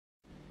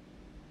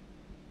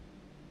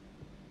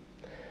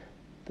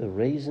The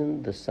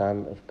reason the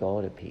Son of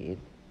God appeared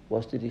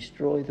was to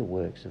destroy the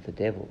works of the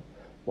devil.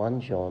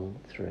 1 John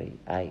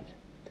 3:8.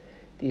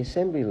 The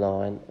assembly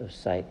line of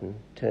Satan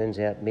turns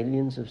out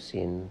millions of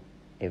sin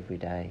every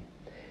day.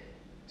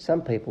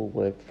 Some people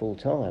work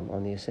full-time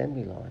on the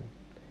assembly line.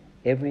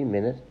 Every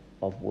minute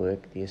of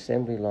work, the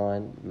assembly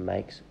line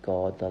makes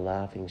God the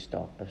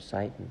laughingstock of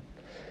Satan.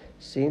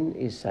 Sin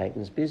is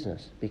Satan's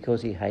business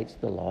because he hates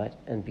the light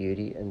and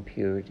beauty and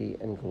purity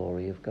and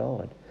glory of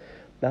God.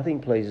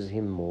 Nothing pleases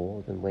him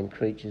more than when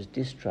creatures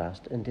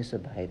distrust and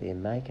disobey their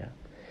Maker.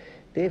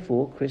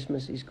 Therefore,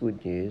 Christmas is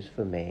good news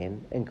for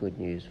man and good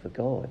news for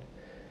God.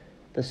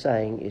 The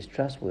saying is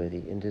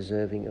trustworthy and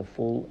deserving of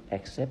full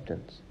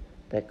acceptance,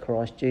 that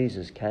Christ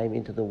Jesus came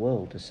into the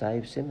world to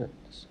save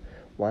sinners.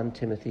 1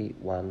 Timothy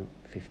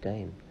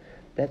 1:15.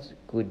 That's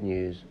good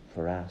news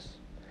for us.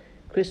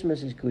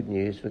 Christmas is good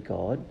news for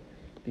God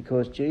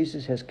because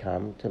Jesus has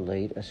come to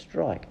lead a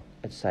strike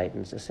at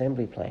Satan's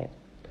assembly plant.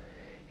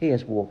 He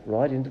has walked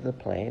right into the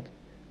plant,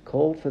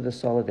 called for the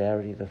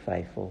solidarity of the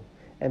faithful,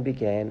 and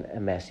began a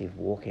massive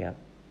walkout.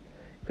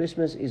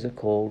 Christmas is a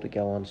call to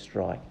go on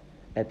strike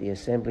at the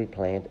assembly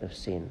plant of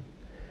sin.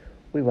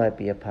 We won't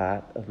be a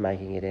part of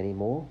making it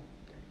anymore.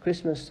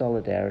 Christmas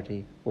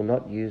solidarity will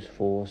not use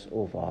force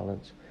or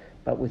violence,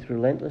 but with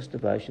relentless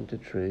devotion to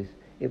truth,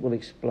 it will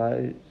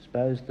expose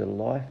the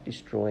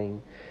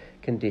life-destroying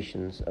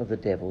conditions of the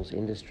devil's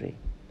industry.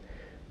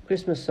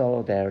 Christmas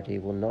solidarity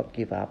will not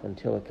give up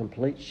until a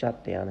complete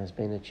shutdown has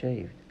been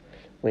achieved,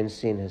 when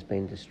sin has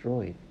been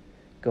destroyed.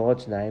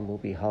 God's name will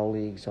be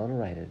wholly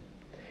exonerated.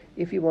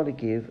 If you want to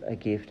give a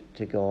gift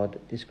to God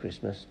this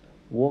Christmas,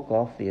 walk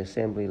off the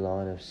assembly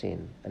line of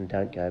sin and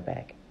don't go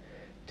back.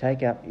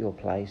 Take up your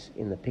place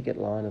in the picket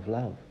line of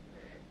love.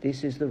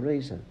 This is the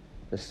reason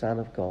the Son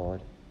of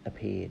God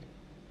appeared.